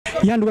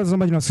Ya ndugu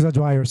watazamaji na wasikilizaji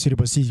wa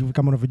IRC,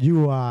 kama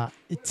unavyojua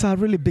it's a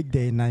really big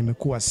day na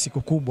imekuwa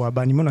siku kubwa,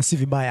 but nimeona si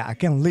vibaya I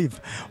can't live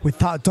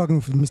without talking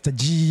with Mr.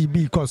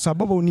 GB kwa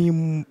sababu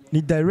ni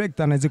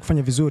director anaweza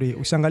kufanya vizuri.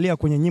 Usiangalia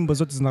kwenye nyimbo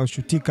zote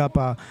zinazoshutika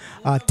hapa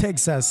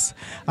Texas,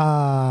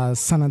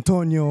 San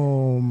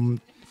Antonio,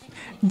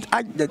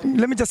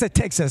 let me just say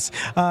Texas,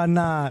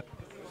 na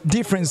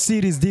different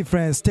cities,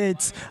 different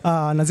states,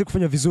 nazi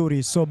kufanya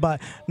vizuri. So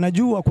but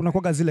najua kuna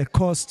kwaga zile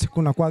cost,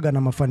 kuna kwaga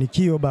na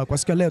mafanikio. But kwa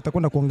siku leo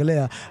tutakwenda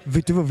kuongelea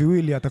vitu hivyo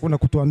viwili, atakwenda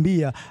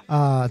kutuambia,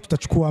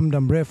 tutachukua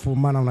muda mrefu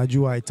maana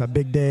unajua it's a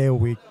big day,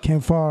 we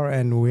came far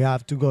and we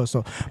have to go.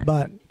 So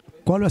but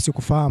kwa wale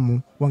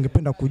wasiokufahamu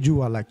wangependa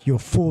kujua like your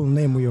full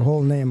name, your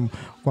whole name,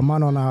 kwa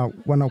maana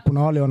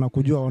kuna wale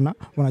wanakujua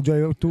wanajua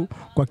hiyo tu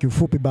kwa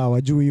kifupi, ba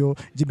wajui hiyo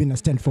GB na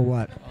stand for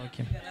what.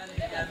 Okay.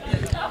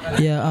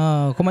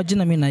 Yeah, kwa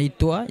majina mimi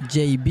naitwa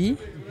JB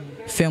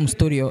Film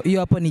Studio. Hiyo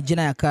hapo ni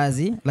jina ya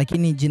kazi,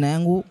 lakini jina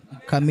yangu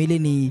kamili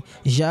ni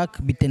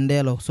Jacques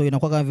Bitendelo. So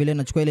inakuwa kama vile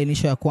nachukua ile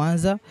initial ya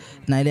kwanza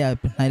na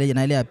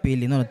ile ya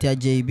pili, natia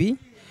JB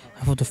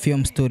afu to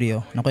Film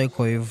Studio. Nakuwa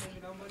iko hivyo.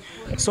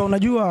 So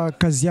unajua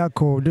kazi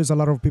yako, there's a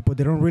lot of people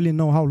they don't really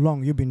know how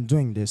long you've been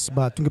doing this,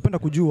 but tungependa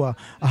kujua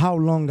how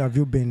long have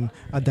you been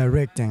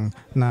directing,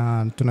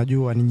 na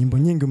tunajua ni nyimbo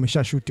nyingi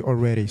umesha shoot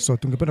already, so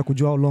tungependa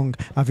kujua how long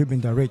have you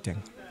been directing.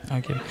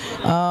 Okay.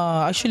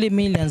 Actually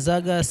mimi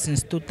nilianzaga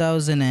since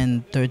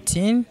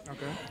 2013.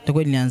 Okay.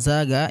 Tukao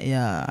nilianzaga,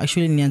 yeah,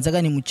 actually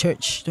nilianzaga ni mu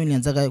church, tu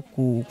nilianzaga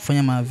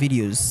kufanya ma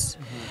videos.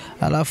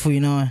 Alafu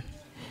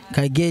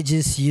ka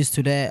gauges used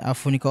to that,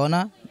 afu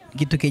nikaona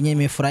kitu kenye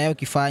nimefurahia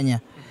ukifanya.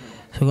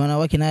 So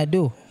what can I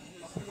do?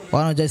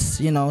 Why not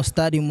just,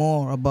 study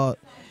more about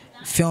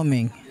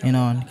filming,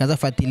 nikaanza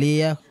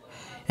fuatilia,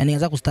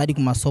 nikaanza kustudy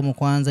kwa masomo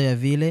kwanza ya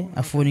vile,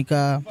 afu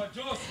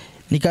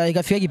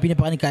nikafika kipindi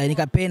paka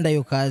nikapenda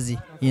hiyo kazi,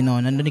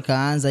 na ndio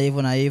nikaanza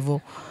hivyo na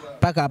hivyo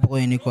mpaka hapo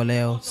kwenye niko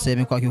leo.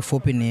 Sema kwa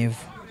kifupi ni hivyo.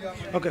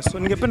 Okay, so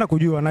ningependa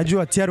kujua,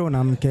 najua tayari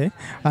una mke,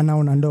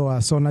 anaona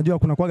ndoa, so najua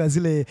kuna kwaga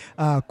zile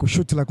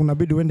kushoot la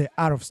kunabidi uende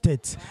out of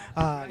state.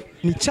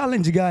 Ni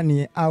challenge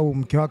gani au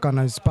mke wako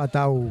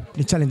anazipata, au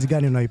ni challenge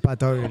gani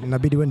unaipata wewe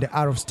inabidi uende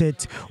out of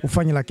state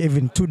ufanye like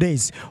even 2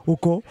 days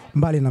uko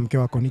mbali na mke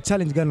wako? Ni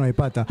challenge gani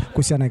unaipata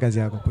kuhusiana na kazi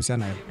yako,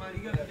 kuhusiana na hiyo?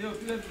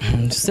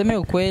 Tuseme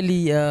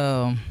ukweli,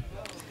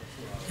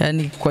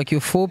 yani kwa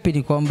kifupi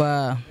ni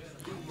kwamba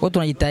watu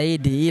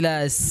wanajitahidi,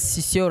 ila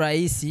sio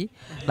rahisi,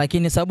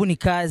 lakini sababu ni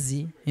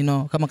kazi,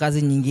 kama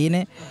kazi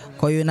nyingine,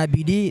 kwa hiyo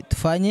inabidi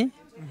tufanye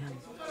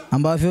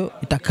ambavyo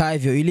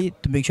itakavyo ili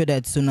to make sure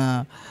that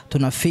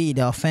tuna feed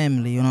our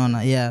family,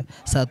 unaona. Yeah,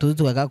 sasa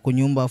tukakaa kwa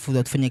nyumba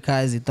afu tufanye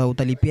kazi,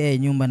 utalipia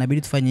nyumba,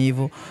 inabidi tufanye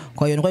hivyo.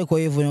 Kwa hiyo kwa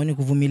hivyo ni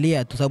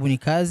kuvumilia tu, sababu ni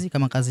kazi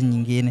kama kazi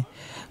nyingine.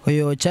 Kwa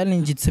hiyo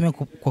challenge, tuseme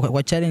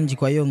kwa challenge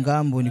kwa hiyo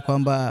ngambo ni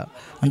kwamba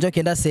unajua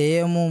kienda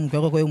sehemu mke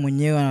wako kwa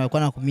mwenyewe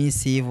anakuwa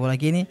anakumisi hivyo,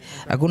 lakini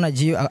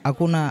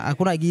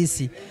hakuna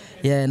gisi,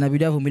 yeah,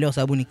 inabidi avumilie kwa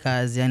sababu ni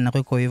kazi, yani na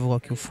kwa hivyo kwa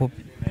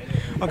kifupi.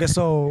 Okay,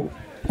 so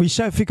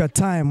kuishafika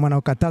time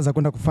wanaokataza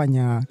kwenda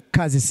kufanya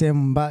kazi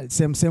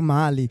sehemu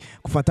mahali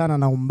kufuatana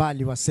na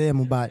umbali wa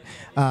sehemu, but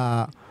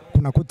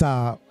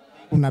kunakuta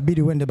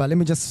unabidi uende, but let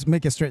me just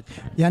make it straight.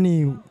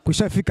 Yani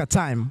kuishafika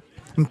time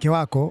mke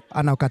wako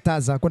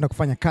anaokataza kwenda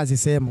kufanya kazi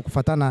sehemu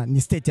kufuatana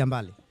ni state ya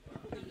mbali?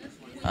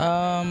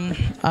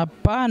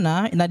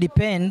 Hapana, ina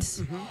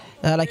depends.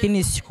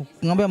 Lakini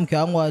ngombe mke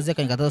wangu wazee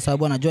kanikataza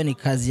sababu anajua ni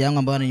kazi yangu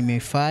ambayo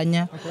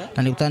nimeifanya,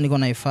 na nikutana niko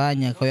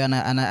naifanya, kwa hiyo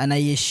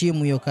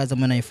anaiheshimu hiyo kazi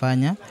ambayo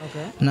naifanya.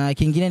 Na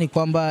kingine ni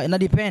kwamba ina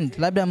depend,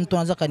 labda mtu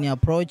anaweza kani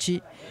approach,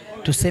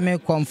 tuseme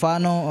kwa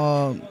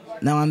mfano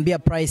namwambia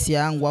price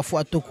yangu afu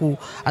atuku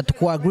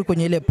agree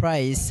kwenye ile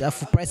price,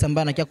 afu price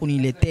ambayo anakia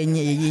kuniletea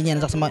yeye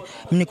anaweza kusema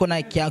mimi niko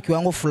na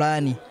kiwango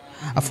fulani,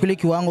 afu kile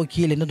kiwango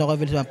kile ndio tunakwa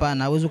vile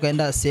hapana, hawezi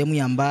kaenda sehemu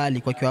ya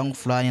mbali kwa kiwango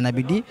fulani,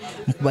 inabidi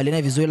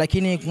mkubaliane vizuri.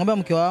 Lakini ngombe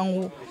mke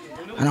wangu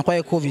anakuwa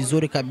yuko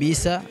vizuri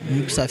kabisa,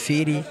 ni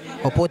kusafiri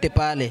popote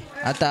pale,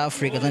 hata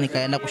Afrika zani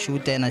kaenda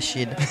kushuta na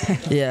shida.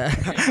 Yeah.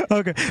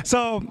 Okay,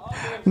 so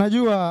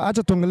najua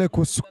acha tuongelee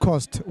kuhusu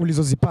cost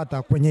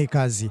ulizozipata kwenye hii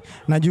kazi.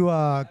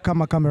 Najua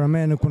kama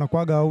cameraman kuna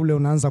kwaga ule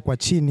unaanza kwa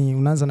chini,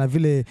 unaanza na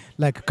vile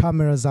like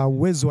camera za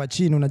uwezo wa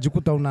chini,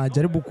 unajikuta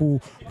unajaribu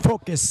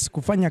kufocus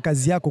kufanya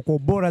kazi yako kwa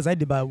ubora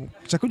zaidi,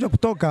 chakuja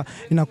kutoka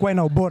inakuwa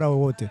ina ubora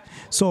wowote.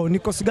 So ni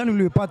cost gani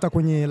uliyopata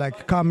kwenye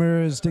like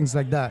cameras, things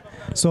like that?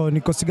 So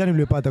ni cost gani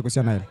uliyopata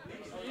kuhusiana na hilo?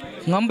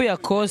 Ngambo ya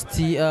cost,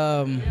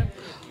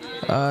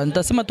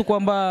 nitasema tu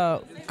kwamba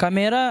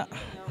kamera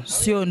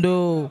sio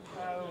ndo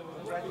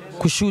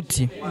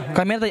kushuti.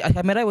 Kamera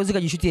haiwezi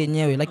kujishuti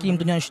yenyewe, lakini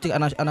mtu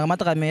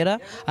anakamata kamera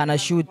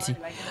anashuti.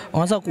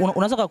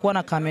 Unaweza kuwa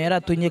na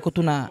kamera tu yenyewe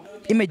tu na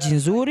image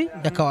nzuri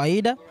ya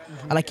kawaida,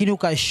 lakini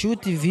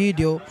ukashoot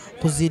video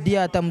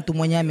kuzidia hata mtu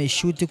mwenye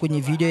ameshoot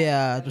kwenye video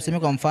ya tuseme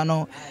kwa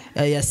mfano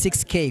ya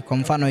 6K kwa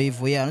mfano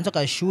hivyo. Unaweza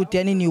kashoot,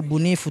 yani ni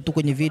ubunifu tu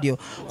kwenye video.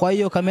 Kwa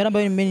hiyo kamera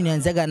ambayo mimi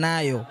nianzaga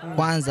nayo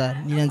kwanza,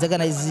 nilianzaga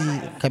na hizi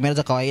kamera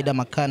za kawaida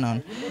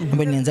Canon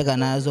ambayo nianzaga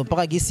nazo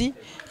mpaka gisi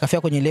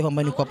kafika kwenye level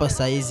ambayo niko hapa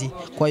sasa hizi.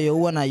 Kwa hiyo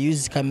huwa na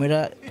use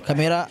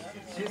kamera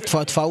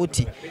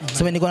tofauti.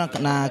 Sasa niko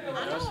na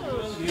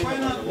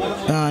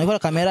niko na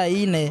kamera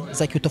 4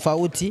 za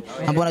kitofauti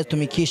ambazo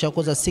nazitumikisha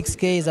huko za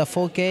 6K, za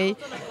 4K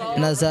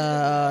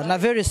na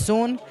very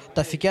soon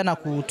tafikia na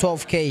ku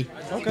 12K.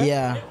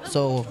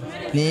 So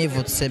ni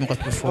hivyo tuseme kwa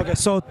kifupi.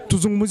 So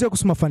tuzungumzie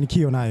kuhusu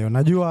mafanikio nayo.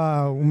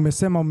 Najua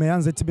umesema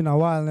umeanza itibi na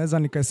wala, naweza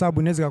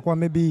nikahesabu inaweza kuwa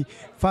maybe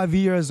 5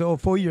 years or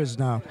 4 years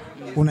now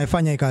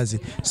unaifanya hii kazi.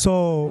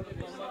 So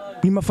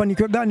ni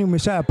mafanikio gani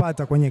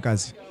umeshayapata kwenye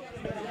kazi?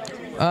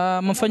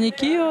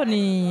 Mafanikio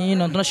ni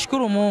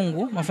tunashukuru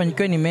Mungu,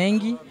 mafanikio ni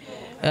mengi.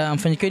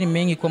 Mafanikio ni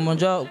mengi kwa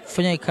mmoja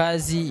kufanya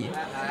kazi.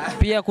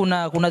 Pia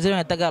kuna zile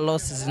nataka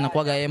losses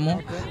zinakuwa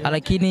emo,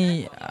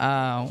 lakini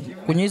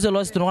kwenye hizo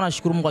losses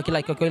tunashukuru Mungu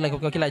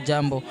kwa kila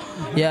jambo.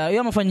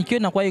 Hiyo mafanikio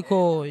inakuwa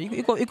iko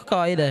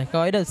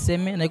kawaida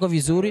tuseme, na iko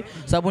vizuri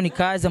sababu ni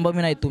kazi ambayo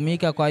mimi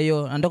naitumika. Kwa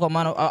hiyo ndio kwa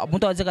maana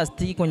mtu aweze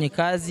kastiki kwenye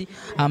kazi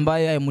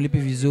ambayo haimlipi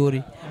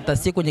vizuri,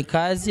 atastiki kwenye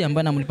kazi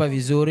ambayo inamlipa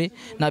vizuri,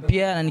 na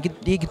pia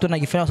hii kitu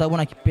nakifanya sababu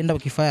nakipenda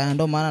kukifanya,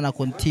 ndio maana na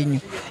continue.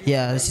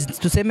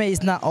 Tuseme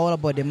it's not all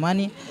about the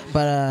money,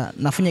 but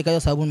nafanya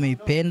kazi sababu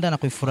nimeipenda na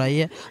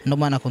kuifurahia, ndio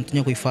maana na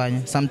continue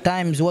kuifanya.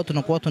 Sometimes huwa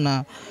tunakuwa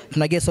tuna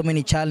get so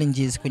many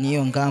challenges kwenye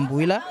hiyo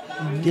ngambo, ila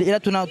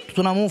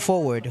tuna move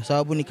forward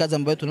sababu ni kazi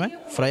ambayo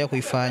tunafurahia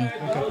kuifanya.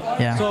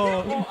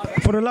 So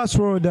for the last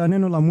word,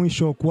 neno la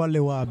mwisho kwa wale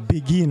wa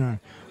beginner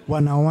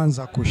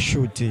wanaanza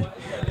kushuti,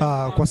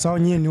 kwa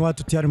sababu nyinyi ni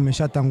watu tayari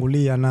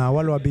mmeshatangulia, na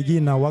wale wa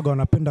beginner waga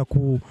wanapenda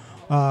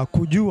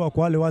kujua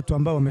kwa wale watu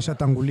ambao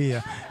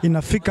wameshatangulia.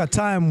 Inafika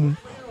time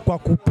kwa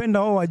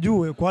kupenda wao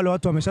wajue kwa wale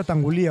watu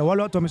wameshatangulia.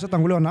 Wale watu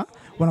wameshatangulia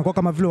wanakuwa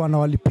kama vile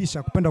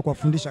wanawalipisha kupenda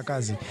kuwafundisha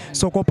kazi.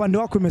 So kwa upande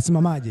wako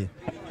imesimamaje?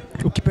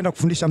 Ukipenda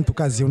kufundisha mtu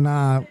kazi,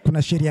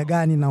 kuna sheria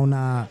gani na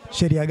una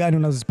sheria gani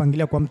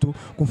unazozipangilia kwa mtu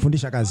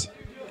kumfundisha kazi?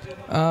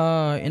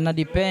 Ina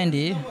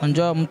depend.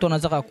 Unajua mtu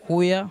anaweza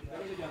kukuya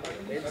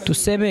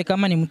tuseme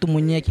kama ni mtu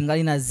mwenyewe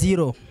kingali na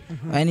zero.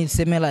 Yani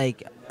tuseme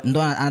like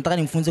ndo anataka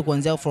nimfunze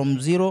kuanzia from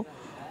zero,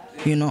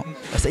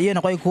 Sasa hiyo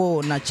inakuwa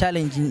iko na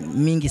challenge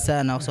mingi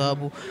sana kwa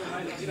sababu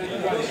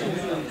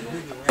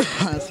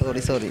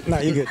sorry.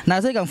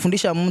 Naweza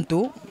kumfundisha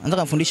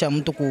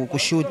mtu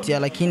kushoot,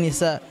 lakini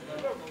sasa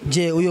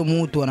je, huyo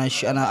mtu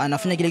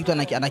anafanya kile kitu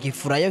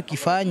anakifurahia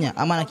kufanya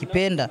ama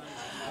anakipenda?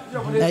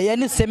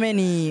 Yani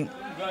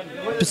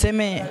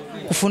tuseme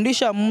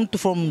kufundisha mtu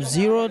from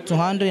 0 to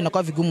 100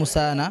 inakuwa vigumu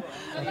sana.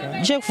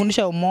 Je,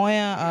 kufundisha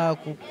umoja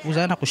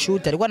kuzana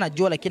kushoot alikuwa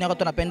anajua, lakini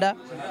wakati anapenda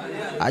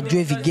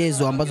ajue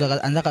vigezo ambazo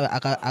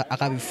anataka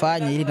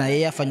akavifanya ili na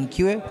yeye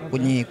afanikiwe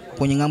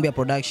kwenye ngambo ya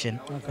production.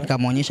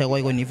 Nikamuonyesha kwa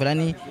hiyo ni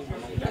fulani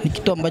ni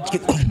kitu ambacho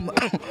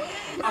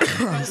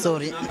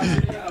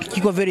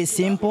kiko very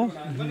simple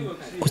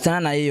kusana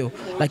na hiyo,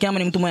 lakini kama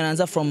ni mtu mwenye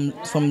anaanza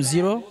from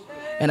zero,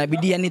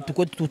 inabidi yani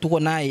tuko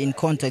naye in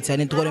contact,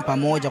 yani tuko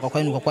pamoja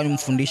kwa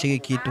nimfundishe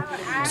hiki kitu,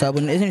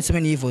 sababu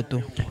niseme ni hivyo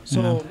tu.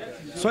 So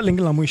swali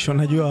lingine la mwisho,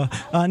 najua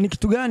ni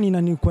kitu gani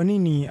na ni kwa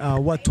nini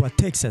watu wa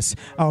Texas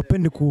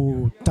hawapende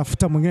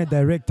kutafuta mwingine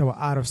director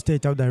wa out of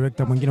state au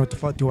director mwingine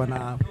tofauti,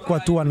 wanakuwa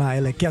tu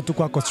wanaelekea tu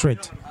kwako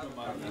straight?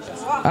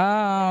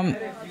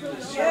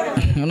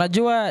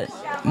 Unajua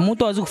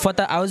mtu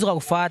hawezi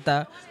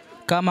kufuata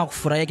kama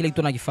kufurahia kile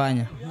kitu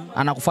anakifanya.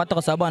 Anakufuata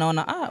kwa sababu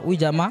anaona huyu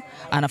jamaa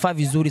anafaa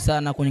vizuri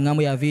sana kwenye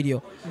ngambo ya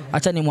video,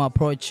 acha ni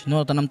approach.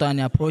 Unaona mtu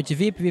anani approach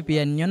vipi,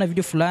 yani niona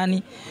video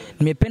fulani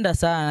nimependa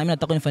sana na mimi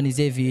nataka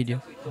nifanizie video.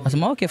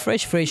 Nasema okay,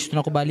 fresh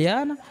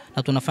tunakubaliana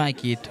na tunafanya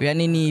kitu.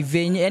 Yani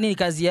ni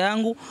kazi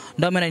yangu,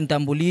 ndio maana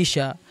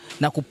nitambulisha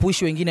na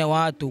kupush wengine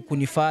watu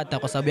kunifuata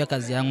kwa sababu ya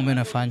kazi yangu mimi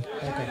nafanya.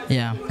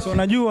 So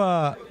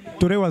najua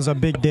today was a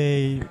big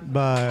day,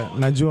 but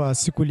najua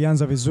siku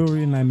ilianza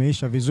vizuri na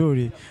imeisha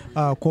vizuri.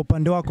 Kwa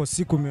upande wako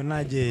siku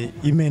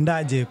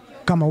imeendaje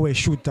kama wewe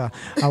shooter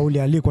au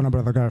ulialikwa na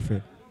Brother Godfrey?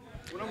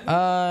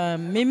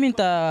 Mimi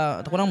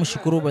nitakuwa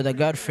namshukuru Brother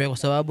Godfrey kwa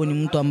sababu ni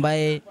mtu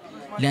ambaye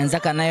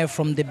nilianza naye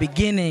from the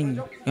beginning,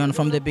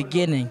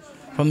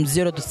 from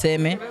zero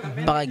tuseme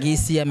mpaka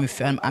gisi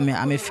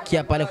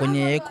amefikia pale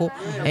kwenye eko.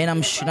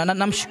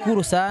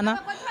 Namshukuru sana,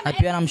 na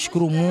pia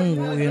namshukuru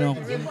Mungu,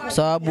 kwa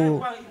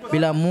sababu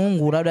bila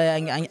Mungu labda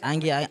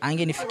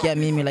angenifikia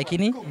mimi,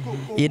 lakini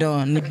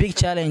ni big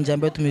challenge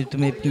ambayo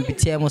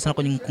tumepitia sana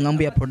kwenye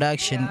ngambo ya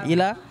production,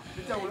 ila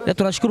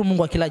tunashukuru Mungu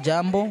kwa kila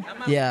jambo.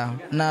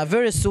 Na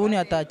very soon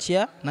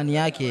ataachia nani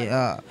yake,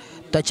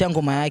 ataachia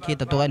ngoma yake,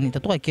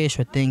 itatoka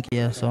kesho, thank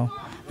you. So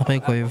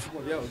Kwa hivyo.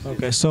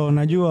 Okay, so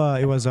najua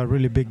it was a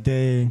really big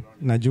day.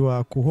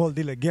 Najua kuhold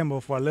ile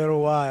game for a little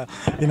while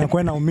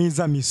inakuwa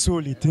inaumiza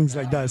misuli, things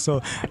like that.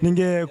 So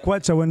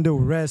ningekuacha uende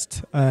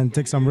rest and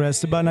take some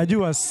rest. But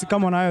najua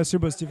kama unayo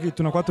Cerebrals TV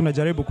tunakuwa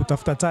tunajaribu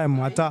kutafuta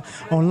time hata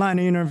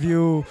online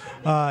interview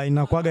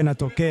inakuwaga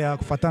inatokea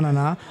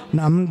kufuatana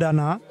na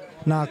muda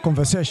na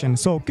conversation.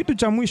 So kitu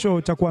cha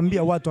mwisho cha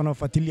kuambia watu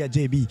wanaofuatilia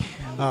JB,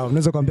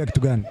 unaweza kuambia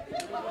kitu gani?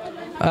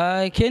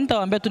 Kenta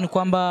waambia tu ni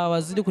kwamba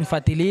wazidi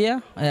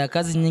kunifuatilia,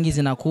 kazi nyingi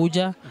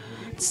zinakuja.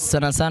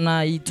 Sana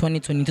sana hii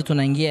 2022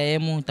 tunaingia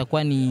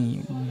itakuwa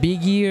ni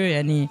big year,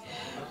 yani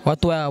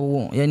watu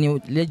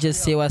yani let's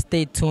just say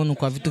stay tuned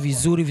kwa vitu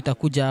vizuri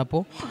vitakuja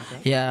hapo.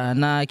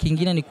 Na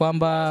kingine ni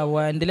kwamba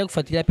waendelee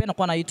kufuatilia, pia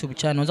nakuwa na YouTube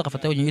channel, unaweza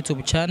kufuatilia kwenye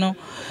YouTube channel,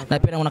 na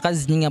pia kuna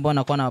kazi nyingi ambazo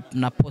nakuwa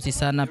na post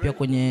sana pia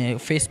kwenye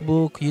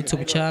Facebook,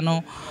 YouTube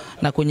channel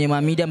na kwenye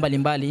media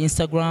mbalimbali,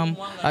 Instagram.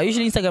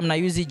 Usually Instagram na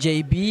use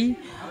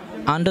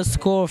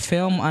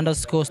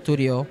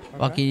JB_film_studio.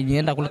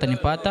 Wakinienda kule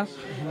tanipata.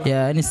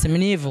 Ni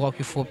seminivu kwa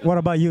kifupi. What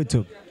about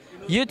YouTube?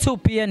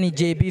 YouTube pia ni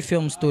JB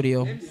Film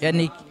Studio.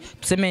 Yani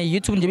tuseme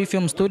YouTube ni JB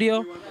Film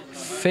Studio,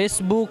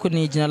 Facebook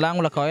ni jina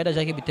langu la kawaida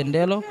Yake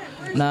Bitendelo,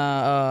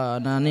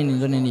 na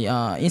nini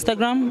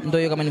Instagram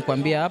ndio kama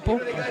nikwambia hapo.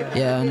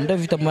 Ndio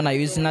vitu ambavyo na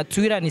use, na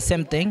Twitter ni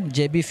same thing,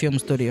 JB Film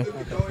Studio.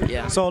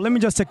 So let me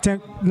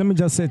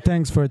just say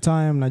thanks for your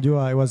time.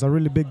 Najua it was a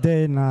really big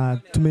day na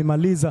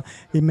tumemaliza,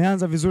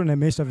 imeanza vizuri na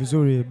imeisha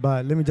vizuri,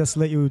 but let me just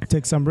let you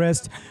take some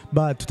rest,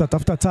 but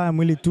tutatafuta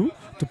time ili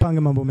tupange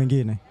mambo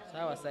mengine.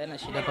 Sawa, sana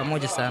shida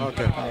pamoja sana.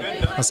 Okay.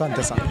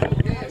 Asante sana.